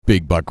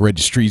Big Buck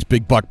Registry's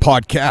Big Buck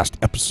Podcast,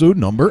 episode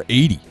number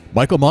 80.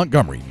 Michael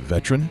Montgomery,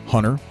 veteran,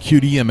 hunter,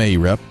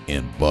 QDMA rep,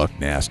 and Buck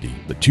Nasty,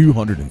 the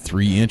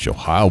 203-inch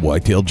Ohio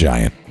whitetail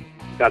giant.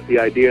 Got the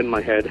idea in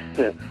my head,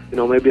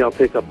 maybe I'll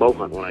take a bow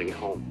hunt when I get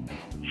home.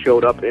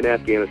 Showed up in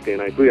Afghanistan.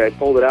 I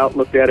pulled it out,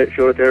 looked at it,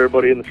 showed it to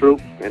everybody in the troop,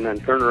 and then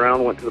turned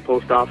around, went to the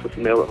post office,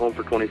 and mailed it home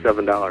for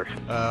 $27.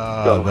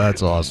 Oh,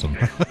 that's awesome.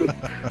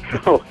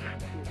 So,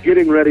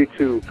 getting ready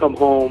to come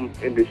home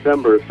in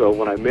December, so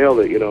when I mailed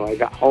it, I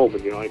got home,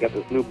 and, I got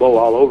this new bow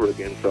all over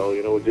again,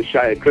 so, just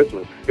shy of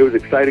Christmas. It was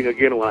exciting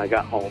again when I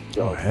got home.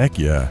 So. Oh, heck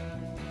yeah.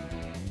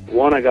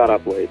 One, I got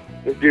up late.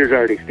 This deer's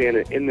already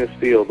standing in this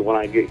field when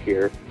I get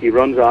here. He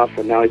runs off,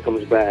 and now he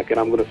comes back, and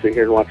I'm going to sit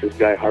here and watch this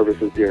guy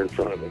harvest his deer in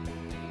front of me.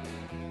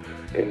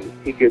 And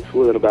he gets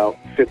within about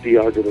 50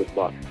 yards of this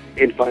buck.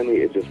 And finally,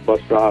 it just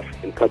busts off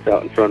and cuts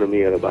out in front of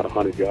me at about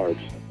 100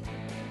 yards.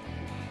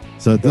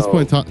 So at this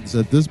point in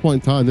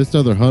time, this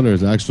other hunter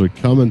is actually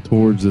coming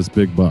towards this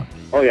big buck.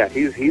 Oh yeah,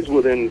 he's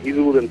within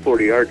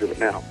 40 yards of it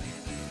now.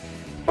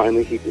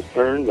 Finally, he just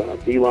turns on a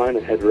beeline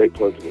and heads right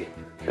towards me.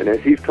 And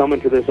as he's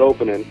coming to this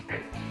opening,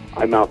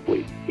 I mouth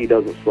bleed. He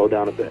doesn't slow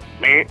down a bit.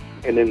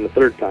 And then the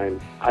third time,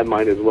 I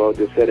might as well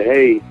just said,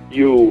 "Hey,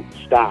 you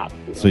stop."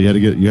 So you had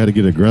to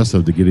get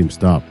aggressive to get him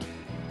stopped.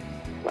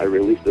 I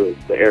released the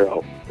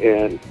arrow,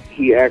 and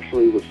he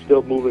actually was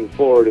still moving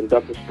forward and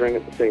ducked the string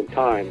at the same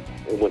time.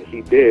 And when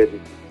he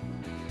did,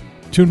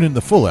 tune in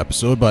the full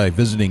episode by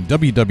visiting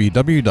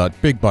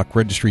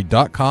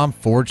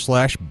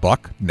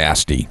www.bigbuckregistry.com/Buck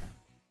Nasty.